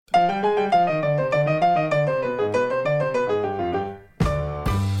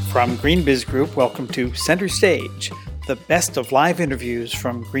From GreenBiz Group, welcome to Center Stage, the best of live interviews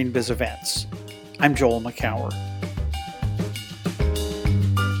from GreenBiz events. I'm Joel McCower.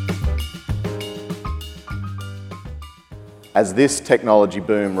 As this technology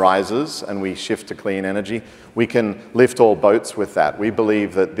boom rises and we shift to clean energy, we can lift all boats with that. We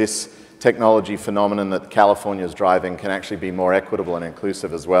believe that this technology phenomenon that California is driving can actually be more equitable and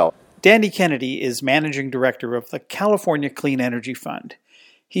inclusive as well. Danny Kennedy is Managing Director of the California Clean Energy Fund.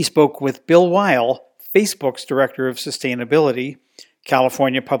 He spoke with Bill Weil, Facebook's Director of Sustainability,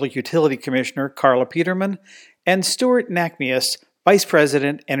 California Public Utility Commissioner Carla Peterman, and Stuart Nachmius, Vice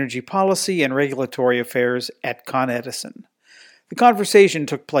President, Energy Policy and Regulatory Affairs at Con Edison. The conversation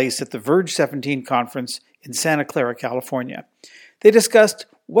took place at the Verge 17 conference in Santa Clara, California. They discussed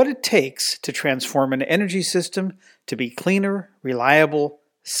what it takes to transform an energy system to be cleaner, reliable,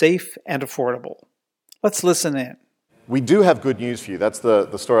 safe, and affordable. Let's listen in. We do have good news for you. That's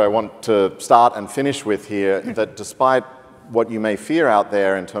the story I want to start and finish with here, that despite what you may fear out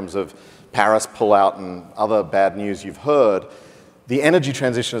there in terms of Paris pullout and other bad news you've heard, the energy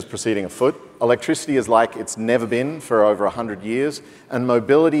transition is proceeding afoot. Electricity is like it's never been for over 100 years, and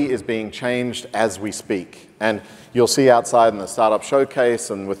mobility is being changed as we speak. And you'll see outside in the startup showcase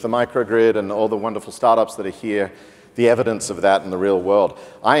and with the microgrid and all the wonderful startups that are here, the evidence of that in the real world.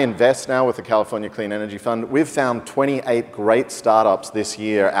 I invest now with the California Clean Energy Fund. We've found 28 great startups this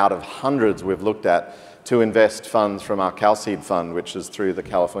year out of hundreds we've looked at to invest funds from our CalCEF fund, which is through the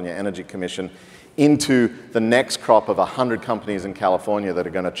California Energy Commission, into the next crop of 100 companies in California that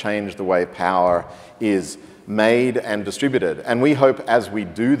are going to change the way power is made and distributed. And we hope as we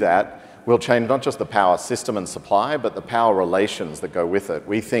do that, we'll change not just the power system and supply, but the power relations that go with it.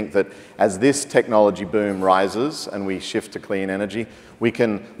 We think that as this technology boom rises and we shift to clean energy, we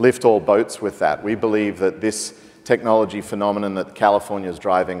can lift all boats with that. We believe that this technology phenomenon that California is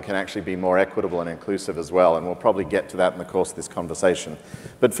driving can actually be more equitable and inclusive as well, and we'll probably get to that in the course of this conversation.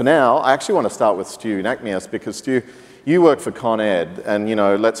 But for now, I actually want to start with Stu Nachmius, because Stu, you work for Con Ed, and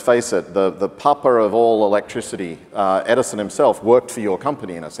let's face it, the papa of all electricity, Edison himself, worked for your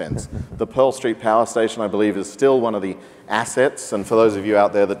company in a sense. The Pearl Street Power Station, I believe, is still one of the assets, and for those of you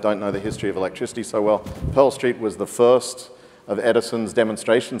out there that don't know the history of electricity so well, Pearl Street was the first of Edison's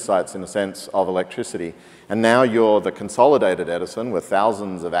demonstration sites in a sense of electricity. And now you're the consolidated Edison with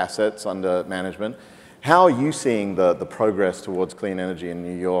thousands of assets under management. How are you seeing the progress towards clean energy in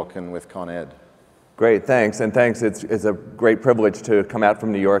New York and with Con Ed? Great, thanks. And thanks. It's a great privilege to come out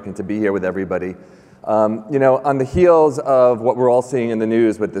from New York and to be here with everybody. On the heels of what we're all seeing in the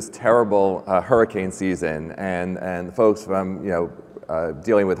news with this terrible hurricane season and the folks from,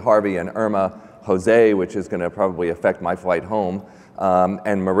 dealing with Harvey and Irma, Jose, which is going to probably affect my flight home,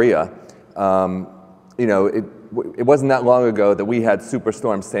 and Maria, it wasn't that long ago that we had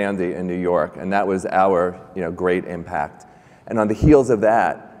Superstorm Sandy in New York, and that was our, great impact. And on the heels of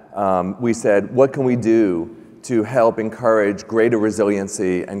that, we said, what can we do to help encourage greater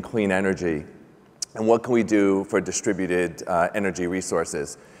resiliency and clean energy? And what can we do for distributed energy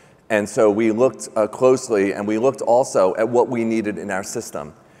resources? And so we looked closely, and we looked also at what we needed in our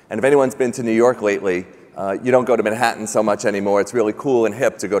system. And if anyone's been to New York lately, you don't go to Manhattan so much anymore. It's really cool and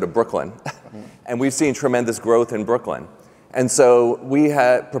hip to go to Brooklyn. And we've seen tremendous growth in Brooklyn. And so we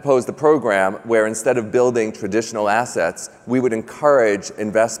had proposed a program where instead of building traditional assets, we would encourage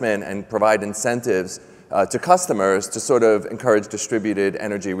investment and provide incentives to customers to sort of encourage distributed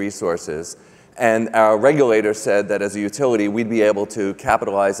energy resources. And our regulator said that as a utility, we'd be able to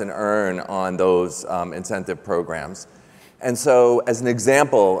capitalize and earn on those incentive programs. And so as an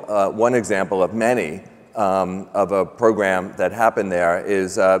example, one example of many of a program that happened there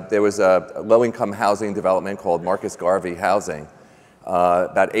is there was a low-income housing development called Marcus Garvey Housing,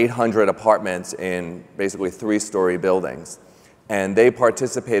 about 800 apartments in basically 3-story buildings. And they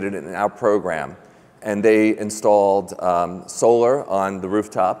participated in our program, and they installed solar on the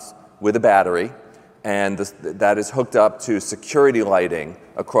rooftops with a battery, and that is hooked up to security lighting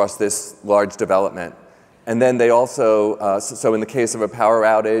across this large development. And then they also, so in the case of a power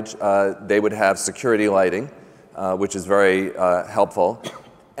outage, they would have security lighting, which is very helpful.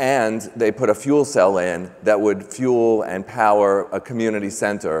 And they put a fuel cell in that would fuel and power a community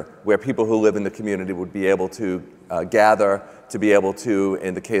center where people who live in the community would be able to gather, to be able to,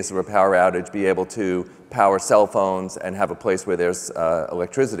 in the case of a power outage, be able to power cell phones and have a place where there's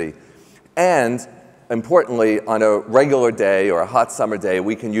electricity. And importantly, on a regular day or a hot summer day,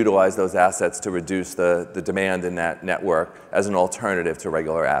 we can utilize those assets to reduce the demand in that network as an alternative to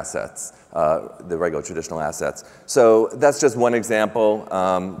regular assets. the regular traditional assets. So that's just one example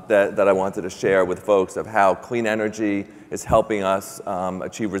that I wanted to share with folks of how clean energy is helping us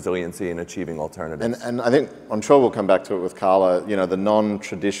achieve resiliency and achieving alternatives. And I think, I'm sure we'll come back to it with Carla, you know, the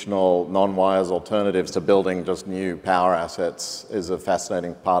non-traditional, non-wires alternatives to building just new power assets is a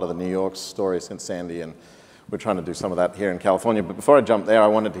fascinating part of the New York story since Sandy, and we're trying to do some of that here in California. But before I jump there, I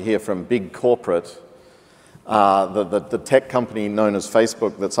wanted to hear from big corporate, the tech company known as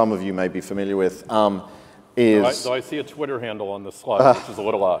Facebook that some of you may be familiar with, is... Though I see a Twitter handle on the slide, which is a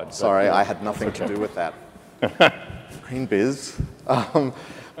little odd. Sorry, I had nothing to do with that. GreenBiz.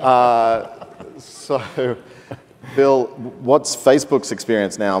 So, Bill, what's Facebook's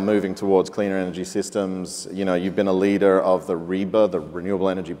experience now moving towards cleaner energy systems? You know, you've been a leader of the REBA, the Renewable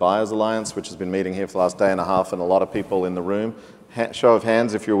Energy Buyers Alliance, which has been meeting here for the last day and a half, and a lot of people in the room. Show of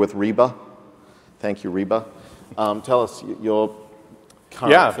hands if you're with REBA. Thank you, REBA. Tell us your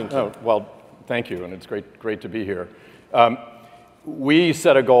current thinking. Oh, well, thank you, and it's great to be here. We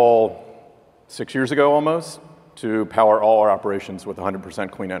set a goal 6 years ago almost to power all our operations with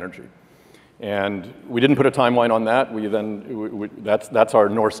 100% clean energy. And we didn't put a timeline on that. That's our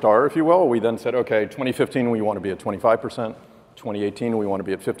North Star, if you will. We then said, okay, 2015, we want to be at 25%. 2018, we want to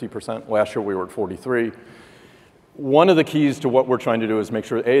be at 50%. Last year, we were at 43%. One of the keys to what we're trying to do is make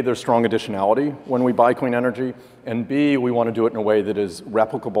sure, A, there's strong additionality when we buy clean energy, and B, we want to do it in a way that is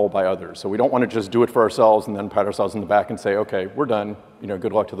replicable by others. So we don't want to just do it for ourselves and then pat ourselves in the back and say, okay, we're done, you know,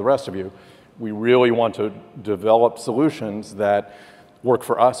 good luck to the rest of you. We really want to develop solutions that work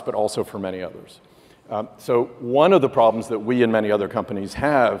for us, but also for many others. So one of the problems that we and many other companies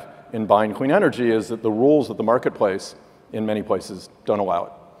have in buying clean energy is that the rules of the marketplace in many places don't allow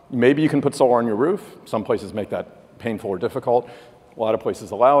it. Maybe you can put solar on your roof. Some places make that painful or difficult. A lot of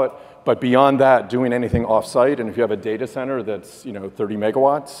places allow it. But beyond that, doing anything off-site, and if you have a data center that's 30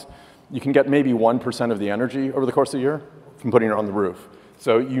 megawatts, you can get maybe 1% of the energy over the course of the year from putting it on the roof.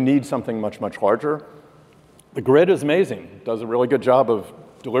 So you need something much, much larger. The grid is amazing. It does a really good job of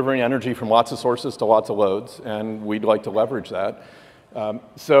delivering energy from lots of sources to lots of loads, and we'd like to leverage that.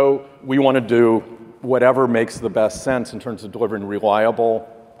 So we want to do whatever makes the best sense in terms of delivering reliable,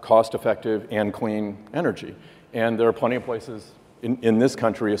 cost-effective, and clean energy. And there are plenty of places, in this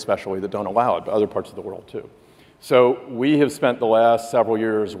country especially, that don't allow it, but other parts of the world too. So we have spent the last several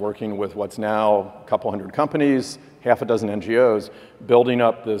years working with what's now a couple hundred companies, half a dozen NGOs, building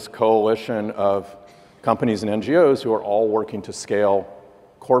up this coalition of companies and NGOs who are all working to scale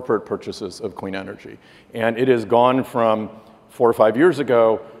corporate purchases of clean energy. And it has gone from 4 or 5 years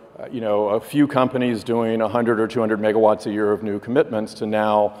ago, a few companies doing 100 or 200 megawatts a year of new commitments to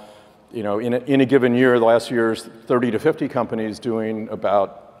now, in a given year, the last year's 30 to 50 companies doing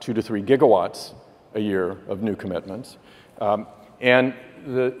about 2 to 3 gigawatts a year of new commitments. And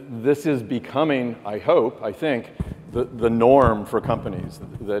this is becoming, I think, the norm for companies.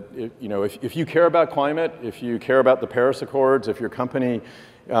 That if you care about climate, if you care about the Paris Accords, if your company,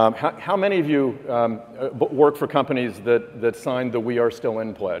 how many of you work for companies that signed the We Are Still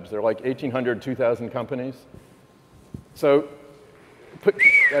In pledge? They're like 1,800, 2,000 companies. So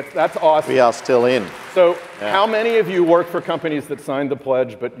that's awesome. We are still in. So how many of you work for companies that signed the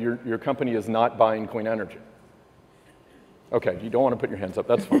pledge, but your company is not buying clean energy? Okay, you don't want to put your hands up,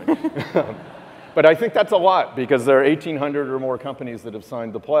 that's fine. But I think that's a lot, because there are 1,800 or more companies that have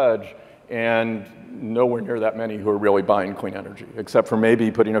signed the pledge, and nowhere near that many who are really buying clean energy, except for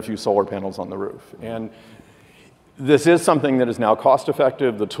maybe putting a few solar panels on the roof. And this is something that is now cost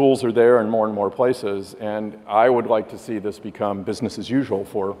effective, the tools are there in more and more places, and I would like to see this become business as usual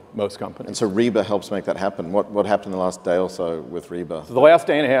for most companies. And so REBA helps make that happen. What happened in the last day or so with REBA? So the last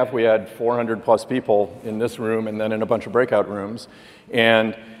day and a half, we had 400 plus people in this room and then in a bunch of breakout rooms.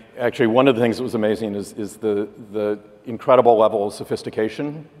 And actually, one of the things that was amazing is the incredible level of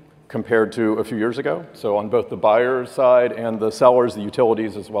sophistication compared to a few years ago. So on both the buyer's side and the sellers, the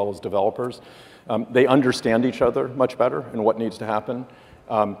utilities, as well as developers, they understand each other much better and what needs to happen.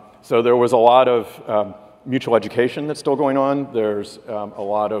 So there was a lot of mutual education that's still going on. There's a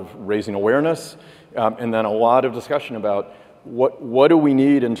lot of raising awareness, and then a lot of discussion about what do we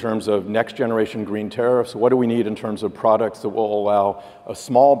need in terms of next generation green tariffs? What do we need in terms of products that will allow a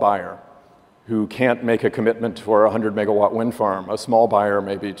small buyer who can't make a commitment for a 100 megawatt wind farm, a small buyer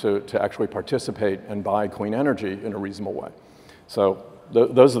maybe to actually participate and buy clean energy in a reasonable way. So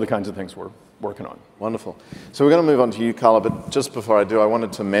those are the kinds of things we're working on. Wonderful. So we're going to move on to you, Carla, but just before I do, I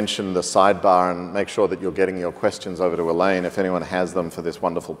wanted to mention the sidebar and make sure that you're getting your questions over to Elaine, if anyone has them, for this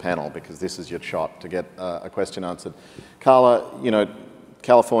wonderful panel, because this is your shot to get a question answered. Carla,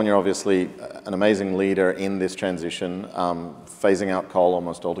 California, obviously, an amazing leader in this transition, phasing out coal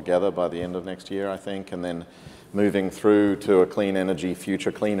almost altogether by the end of next year, I think, and then moving through to a clean energy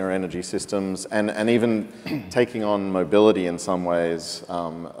future, cleaner energy systems, and even taking on mobility in some ways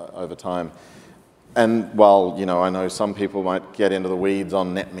over time. And while, I know some people might get into the weeds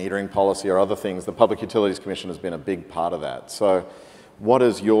on net metering policy or other things, the Public Utilities Commission has been a big part of that. So what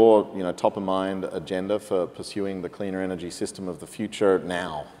is your, top of mind agenda for pursuing the cleaner energy system of the future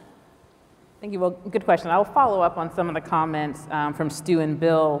now? Thank you. Well, good question. I'll follow up on some of the comments from Stu and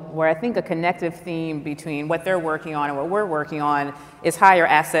Bill, where I think a connective theme between what they're working on and what we're working on is higher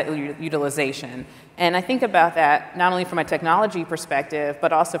asset utilization. And I think about that not only from a technology perspective,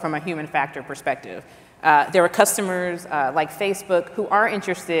 but also from a human factor perspective. There are customers like Facebook who are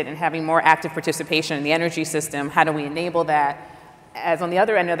interested in having more active participation in the energy system. How do we enable that? As on the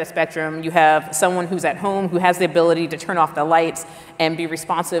other end of the spectrum, you have someone who's at home who has the ability to turn off the lights and be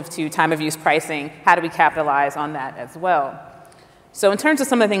responsive to time of use pricing. How do we capitalize on that as well? So in terms of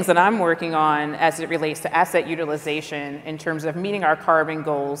some of the things that I'm working on as it relates to asset utilization in terms of meeting our carbon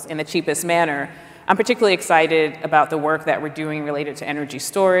goals in the cheapest manner, I'm particularly excited about the work that we're doing related to energy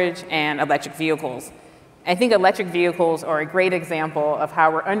storage and electric vehicles. I think electric vehicles are a great example of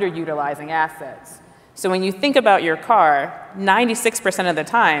how we're underutilizing assets. So when you think about your car, 96% of the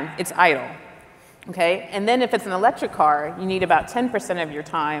time, it's idle, okay? And then if it's an electric car, you need about 10% of your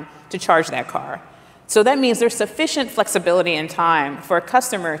time to charge that car. So that means there's sufficient flexibility and time for a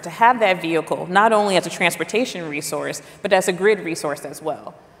customer to have that vehicle, not only as a transportation resource, but as a grid resource as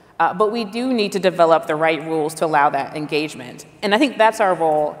well. But we do need to develop the right rules to allow that engagement. And I think that's our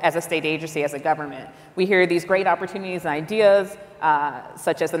role as a state agency, as a government. We hear these great opportunities and ideas,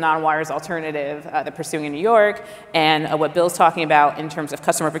 such as the non-wires alternative that pursuing in New York, and what Bill's talking about in terms of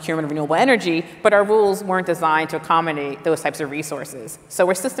customer procurement of renewable energy, but our rules weren't designed to accommodate those types of resources. So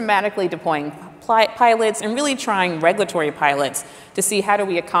we're systematically deploying pilots and really trying regulatory pilots to see how do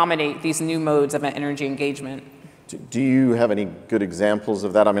we accommodate these new modes of energy engagement. Do you have any good examples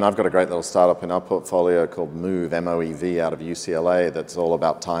of that? I mean, I've got a great little startup in our portfolio called Move, M-O-E-V, out of UCLA, that's all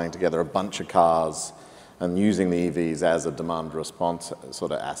about tying together a bunch of cars and using the EVs as a demand response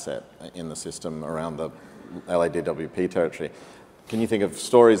sort of asset in the system around the LADWP territory. Can you think of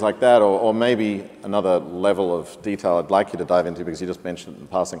stories like that, or maybe another level of detail I'd like you to dive into, because you just mentioned it in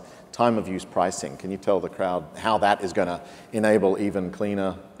passing, time of use pricing. Can you tell the crowd how that is going to enable even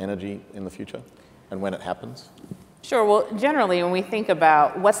cleaner energy in the future and when it happens? Sure. Well, generally, when we think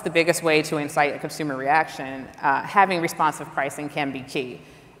about what's the biggest way to incite a consumer reaction, having responsive pricing can be key.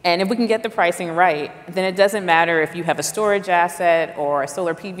 And if we can get the pricing right, then it doesn't matter if you have a storage asset or a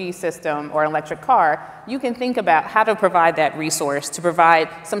solar PV system or an electric car. You can think about how to provide that resource to provide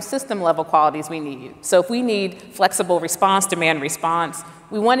some system level qualities we need. So if we need flexible response, demand response,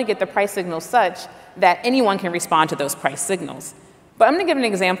 we want to get the price signals such that anyone can respond to those price signals. But I'm going to give an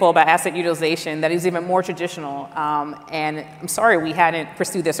example about asset utilization that is even more traditional, and I'm sorry we hadn't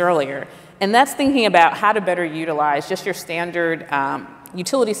pursued this earlier. And that's thinking about how to better utilize just your standard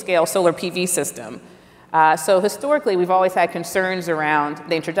utility scale solar PV system. So historically, we've always had concerns around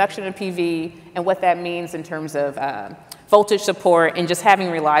the introduction of PV and what that means in terms of voltage support and just having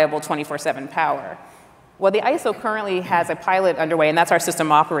reliable 24/7 power. Well, the ISO currently has a pilot underway, and that's our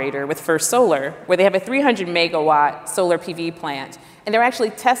system operator with First Solar, where they have a 300 megawatt solar PV plant. And they're actually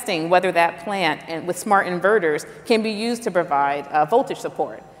testing whether that plant, and with smart inverters, can be used to provide voltage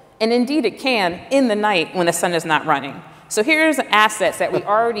support. And indeed it can in the night when the sun is not running. So here's assets that we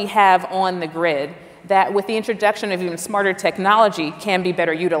already have on the grid that with the introduction of even smarter technology can be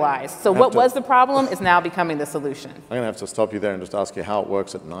better utilized. So what was the problem is now becoming the solution. I'm going to have to stop you there and just ask you how it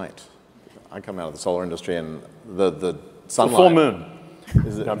works at night. I come out of the solar industry, and the sunlight. The full moon.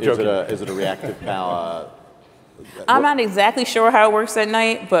 Is it, No, I'm is joking. it a reactive power? I'm not exactly sure how it works at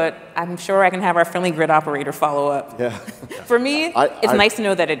night, but I'm sure I can have our friendly grid operator follow up. Yeah. For me, it's nice to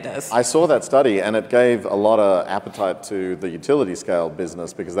know that it does. I saw that study, and it gave a lot of appetite to the utility scale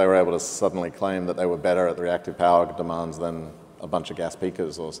business, because they were able to suddenly claim that they were better at the reactive power demands than a bunch of gas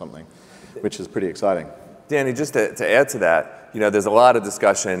peakers or something, which is pretty exciting. Danny, just to add to that, there's a lot of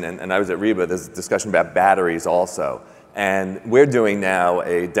discussion, and I was at REBA, there's discussion about batteries also. And we're doing now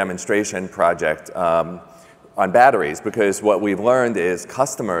a demonstration project on batteries, because what we've learned is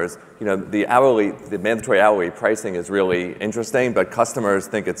customers, the mandatory hourly pricing is really interesting, but customers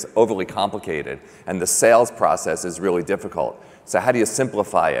think it's overly complicated, and the sales process is really difficult. So how do you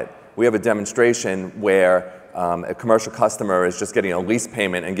simplify it? We have a demonstration where a commercial customer is just getting a lease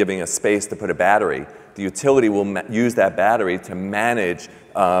payment and giving a space to put a battery. The utility will use that battery to manage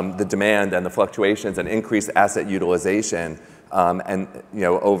the demand and the fluctuations and increase asset utilization and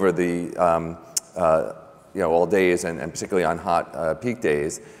over the all days and particularly on hot peak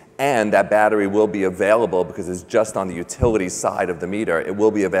days. And that battery will be available because it's just on the utility side of the meter. It will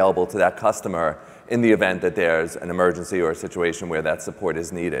be available to that customer in the event that there's an emergency or a situation where that support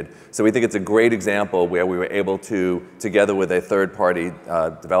is needed. So we think it's a great example where we were able to, together with a third-party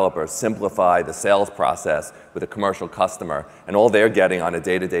developer, simplify the sales process with a commercial customer. And all they're getting on a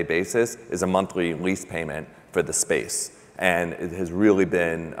day-to-day basis is a monthly lease payment for the space. And it has really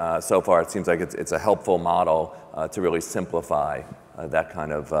been, so far, it seems like it's a helpful model to really simplify that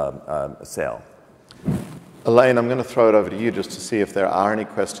kind of sale. Elaine, I'm going to throw it over to you just to see if there are any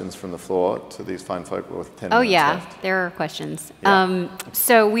questions from the floor to these fine folk with 10 minutes left. There are questions. Yeah.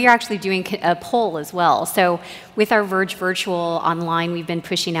 So we are actually doing a poll as well. So with our Verge Virtual online, we've been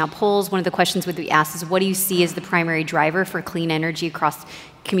pushing out polls. One of the questions we asked is, what do you see as the primary driver for clean energy across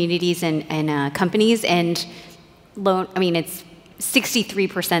communities and companies? And it's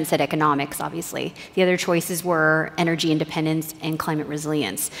 63% said economics, obviously. The other choices were energy independence and climate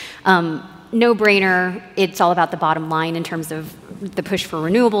resilience. No-brainer, it's all about the bottom line in terms of the push for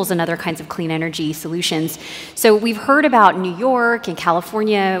renewables and other kinds of clean energy solutions. So we've heard about New York and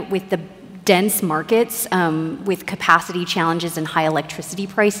California with the dense markets with capacity challenges and high electricity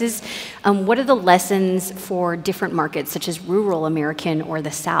prices. What are the lessons for different markets, such as rural American or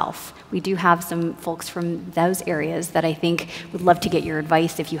the South? We do have some folks from those areas that I think would love to get your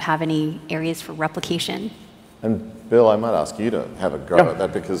advice if you have any areas for replication. And Bill, I might ask you to have a go at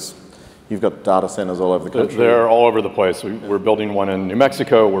that because you've got data centers all over the country. They're all over the place. We're building one in New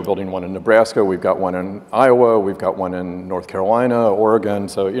Mexico, we're building one in Nebraska, we've got one in Iowa, we've got one in North Carolina, Oregon.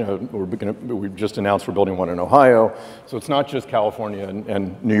 So, we've just announced we're building one in Ohio. So it's not just California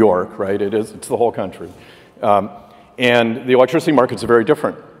and New York, right? It's the whole country. And the electricity markets are very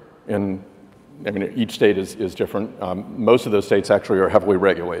different. Each state is different. Most of those states actually are heavily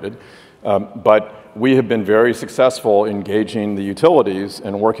regulated. But we have been very successful engaging the utilities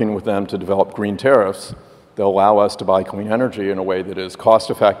and working with them to develop green tariffs that allow us to buy clean energy in a way that is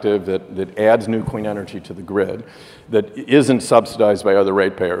cost-effective, that adds new clean energy to the grid, that isn't subsidized by other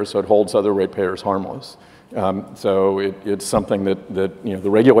ratepayers, so it holds other ratepayers harmless. So it's something that the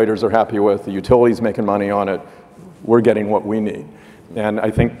regulators are happy with, the utilities making money on it, we're getting what we need. And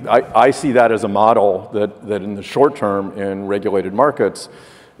I think I see that as a model that in the short term in regulated markets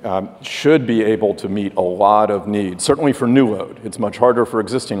should be able to meet a lot of needs, certainly for new load. It's much harder for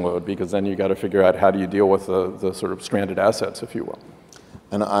existing load because then you got to figure out how do you deal with the sort of stranded assets, if you will.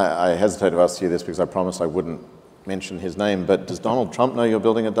 And I hesitate to ask you this because I promised I wouldn't mention his name, but does Donald Trump know you're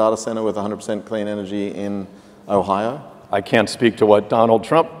building a data center with 100% clean energy in Ohio? I can't speak to what Donald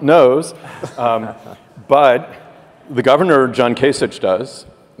Trump knows, but the governor, John Kasich, does,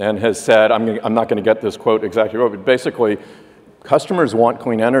 and has said, I'm not going to get this quote exactly right, but basically, customers want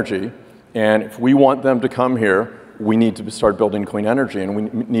clean energy, and if we want them to come here, we need to start building clean energy, and we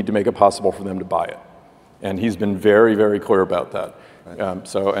need to make it possible for them to buy it. And he's been very, very clear about that. Right.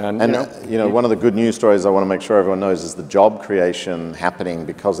 One of the good news stories I want to make sure everyone knows is the job creation happening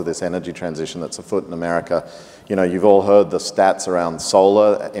because of this energy transition that's afoot in America. You've all heard the stats around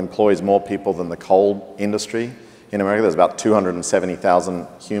solar employs more people than the coal industry in America. There's about 270,000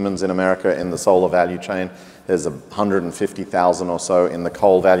 humans in America in the solar value chain. There's 150,000 or so in the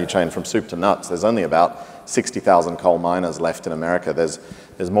coal value chain from soup to nuts. There's only about 60,000 coal miners left in America. There's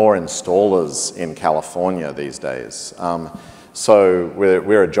more installers in California these days. So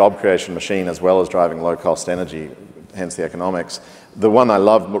we're a job creation machine as well as driving low-cost energy, hence the economics. The one I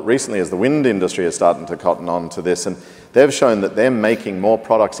love recently is the wind industry is starting to cotton on to this, and they've shown that they're making more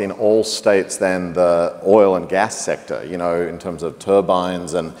products in all states than the oil and gas sector, in terms of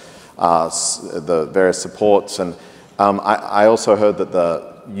turbines and the various supports. And I also heard that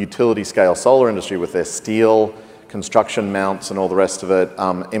the utility scale solar industry with their steel construction mounts and all the rest of it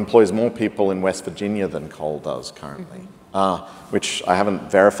employs more people in West Virginia than coal does currently, which I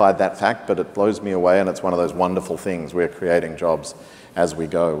haven't verified that fact, but it blows me away, and it's one of those wonderful things. We're creating jobs as we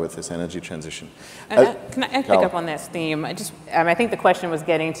go with this energy transition. Can I pick up on this theme? I think the question was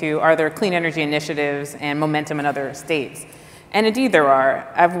getting to, are there clean energy initiatives and momentum in other states? And indeed there are.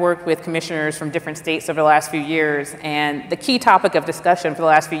 I've worked with commissioners from different states over the last few years, and the key topic of discussion for the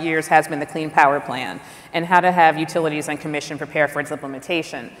last few years has been the Clean Power Plan and how to have utilities and commission prepare for its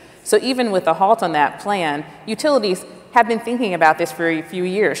implementation. So even with the halt on that plan, utilities have been thinking about this for a few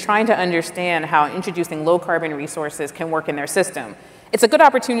years, trying to understand how introducing low carbon resources can work in their system. It's a good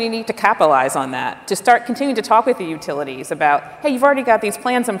opportunity to capitalize on that, to start continuing to talk with the utilities about, hey, you've already got these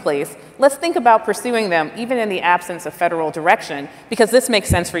plans in place. Let's think about pursuing them even in the absence of federal direction, because this makes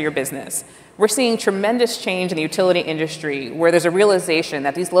sense for your business. we're seeing tremendous change in the utility industry where there's a realization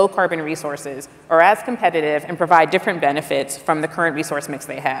that these low carbon resources are as competitive and provide different benefits from the current resource mix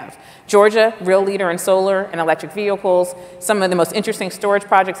they have. Georgia, real leader in solar and electric vehicles. Some of the most interesting storage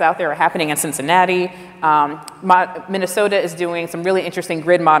projects out there are happening in Cincinnati. Minnesota is doing some really interesting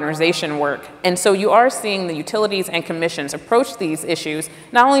grid modernization work. And so you are seeing the utilities and commissions approach these issues,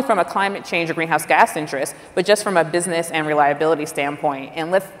 not only from a climate change or greenhouse gas interest, but just from a business and reliability standpoint.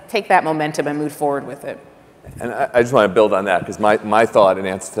 And let's take that momentum and move forward with it. And I just want to build on that because my thought in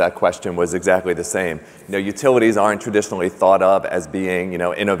answer to that question was exactly the same. Utilities aren't traditionally thought of as being,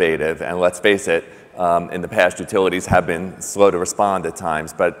 innovative, and let's face it, in the past, utilities have been slow to respond at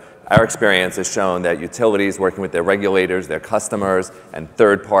times, but our experience has shown that utilities working with their regulators, their customers, and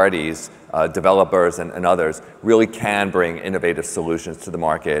third parties, developers and others, really can bring innovative solutions to the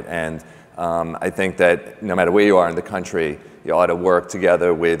market. And I think that no matter where you are in the country, you ought to work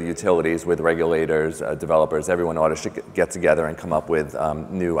together with utilities, with regulators, developers. Everyone ought to get together and come up with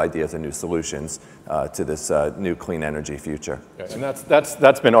new ideas and new solutions to this new clean energy future. Okay. And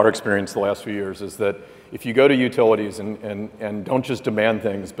that's been our experience the last few years, is that if you go to utilities and don't just demand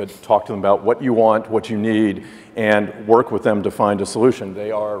things, but talk to them about what you want, what you need, and work with them to find a solution,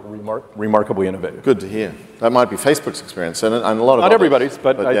 they are remarkably innovative. Good to hear. That might be Facebook's experience, and a lot of Not others, everybody's,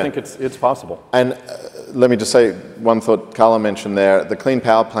 but I yeah. think it's possible. And let me just say one thought Carla mentioned there, the Clean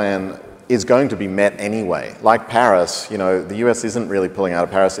Power Plan is going to be met anyway. Like Paris, the US isn't really pulling out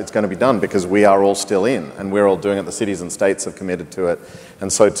of Paris. It's going to be done because we are all still in, and we're all doing it. The cities and states have committed to it.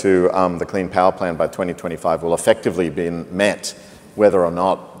 And so too, the Clean Power Plan by 2025 will effectively be met whether or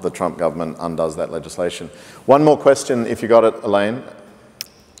not the Trump government undoes that legislation. One more question, if you got it, Elaine.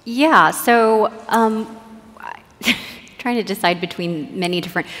 Yeah, so trying to decide between many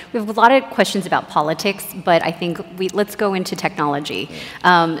different, we have a lot of questions about politics, but I think let's go into technology.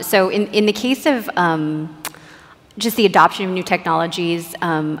 So in the case of just the adoption of new technologies,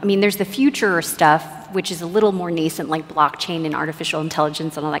 there's the future stuff, which is a little more nascent, like blockchain and artificial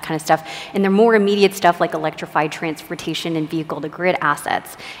intelligence and all that kind of stuff. And the more immediate stuff like electrified transportation and vehicle-to-grid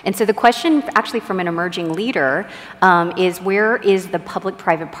assets. And so the question actually from an emerging leader is, where is the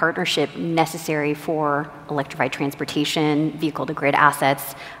public-private partnership necessary for electrified transportation, vehicle-to-grid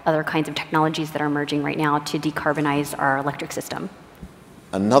assets, other kinds of technologies that are emerging right now to decarbonize our electric system?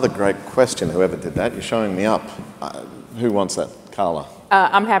 Another great question, whoever did that. You're showing me up. Who wants that? Carla.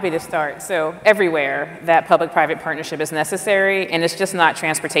 I'm happy to start. So everywhere that public-private partnership is necessary, and it's just not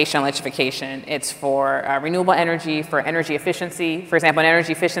transportation electrification. It's for renewable energy, for energy efficiency. For example, in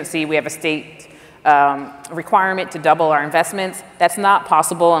energy efficiency, we have a state requirement to double our investments. That's not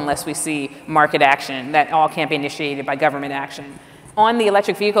possible unless we see market action. That all can't be initiated by government action. On the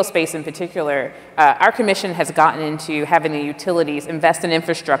electric vehicle space in particular, our commission has gotten into having the utilities invest in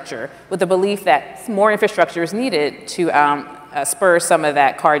infrastructure with the belief that more infrastructure is needed to spur some of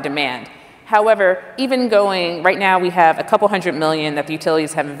that car demand. However, even going, right now we have a couple $100 million that the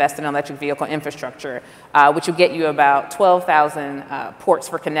utilities have invested in electric vehicle infrastructure, which will get you about 12,000 ports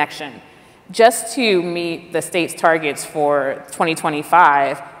for connection. Just to meet the state's targets for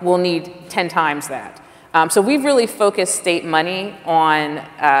 2025, we'll need 10 times that. So we've really focused state money on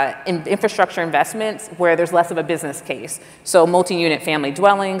infrastructure investments where there's less of a business case. So multi-unit family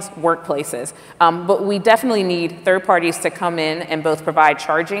dwellings, workplaces. But we definitely need third parties to come in and both provide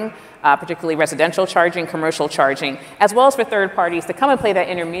charging, particularly residential charging, commercial charging, as well as for third parties to come and play that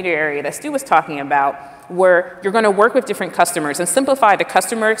intermediary that Stu was talking about, where you're going to work with different customers and simplify the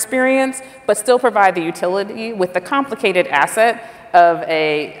customer experience, but still provide the utility with the complicated asset of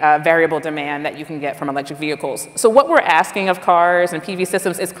a variable demand that you can get from electric vehicles. So what we're asking of cars and PV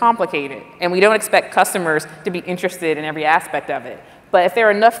systems is complicated, and we don't expect customers to be interested in every aspect of it. But if there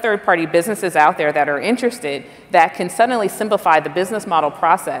are enough third-party businesses out there that are interested that can suddenly simplify the business model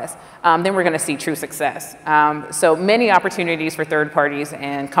process, then we're going to see true success. So many opportunities for third parties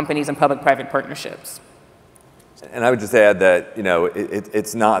and companies and public-private partnerships. And I would just add that,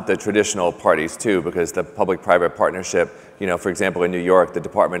 it's not the traditional parties too, because the public-private partnership, for example, in New York, the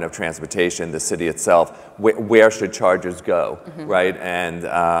Department of Transportation, the city itself, where should chargers go, right? And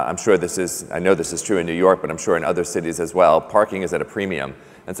I know this is true in New York, but I'm sure in other cities as well, parking is at a premium.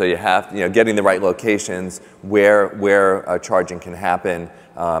 And so you have, getting the right locations where charging can happen,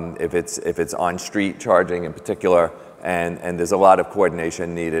 if it's on-street charging in particular, and there's a lot of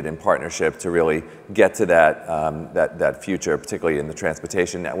coordination needed in partnership to really get to that future, particularly in the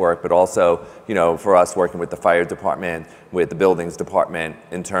transportation network, but also, for us working with the fire department, with the buildings department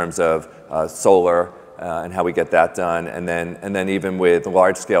in terms of solar and how we get that done. And then even with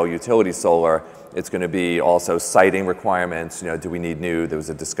large-scale utility solar, it's going to be also siting requirements. Do we need new, there was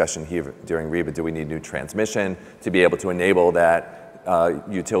a discussion here during REBA, do we need new transmission to be able to enable that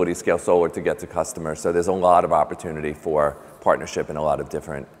utility scale solar to get to customers? So there's a lot of opportunity for partnership in a lot of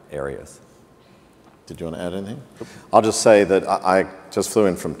different areas. Did you want to add anything? I'll just say that I just flew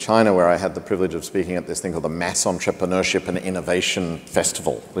in from China, where I had the privilege of speaking at this thing called the Mass Entrepreneurship and Innovation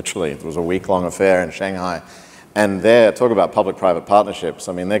Festival. Literally, it was a week-long affair in Shanghai. And there, talk about public-private partnerships.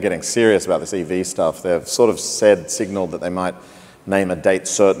 I mean, they're getting serious about this EV stuff. They've sort of signaled that they might name a date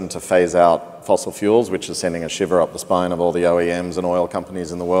certain to phase out fossil fuels, which is sending a shiver up the spine of all the OEMs and oil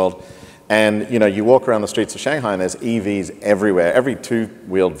companies in the world. And you walk around the streets of Shanghai and there's EVs everywhere. Every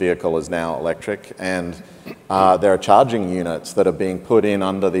two-wheeled vehicle is now electric, and there are charging units that are being put in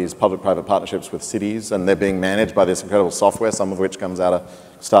under these public-private partnerships with cities, and they're being managed by this incredible software, some of which comes out of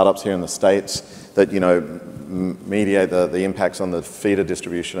startups here in the States that mediate the impacts on the feeder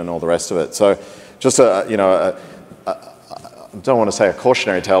distribution and all the rest of it. So just I don't want to say a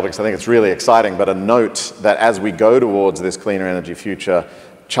cautionary tale because I think it's really exciting, but a note that as we go towards this cleaner energy future,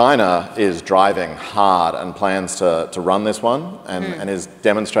 China is driving hard and plans to run this one and is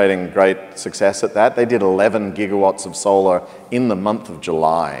demonstrating great success at that. They did 11 gigawatts of solar in the month of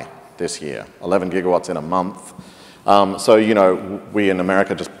July this year, 11 gigawatts in a month. So, we in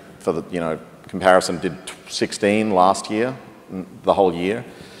America, just for the, comparison, did 16 last year, the whole year.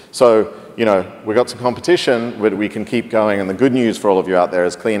 So, we've got some competition, but we can keep going. And the good news for all of you out there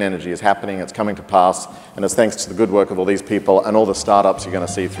is clean energy is happening, it's coming to pass, and it's thanks to the good work of all these people and all the startups you're going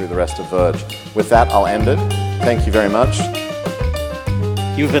to see through the rest of Verge. With that, I'll end it. Thank you very much.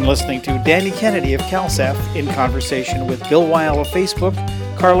 You've been listening to Danny Kennedy of CalCEF in conversation with Bill Weil of Facebook,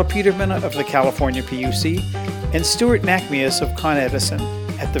 Carla Peterman of the California PUC, and Stuart Nachmius of Con Edison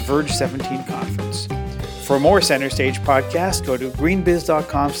at the Verge 17 conference. For more Center Stage podcasts, go to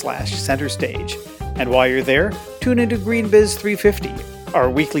greenbiz.com/center stage. And while you're there, tune into GreenBiz 350, our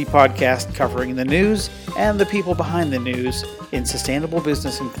weekly podcast covering the news and the people behind the news in sustainable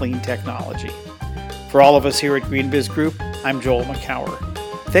business and clean technology. For all of us here at GreenBiz Group, I'm Joel McCower.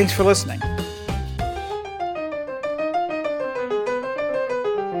 Thanks for listening.